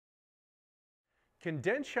Can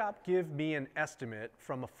Dent Shop give me an estimate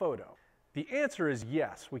from a photo? The answer is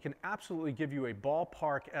yes. We can absolutely give you a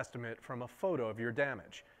ballpark estimate from a photo of your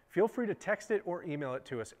damage. Feel free to text it or email it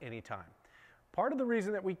to us anytime. Part of the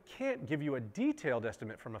reason that we can't give you a detailed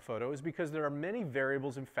estimate from a photo is because there are many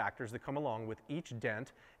variables and factors that come along with each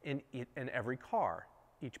dent in every car.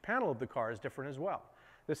 Each panel of the car is different as well.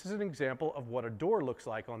 This is an example of what a door looks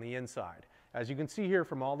like on the inside. As you can see here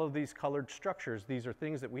from all of these colored structures, these are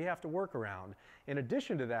things that we have to work around. In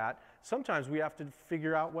addition to that, sometimes we have to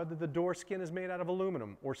figure out whether the door skin is made out of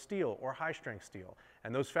aluminum or steel or high-strength steel.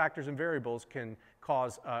 And those factors and variables can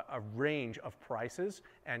cause a range of prices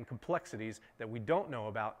and complexities that we don't know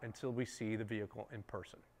about until we see the vehicle in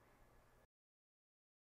person.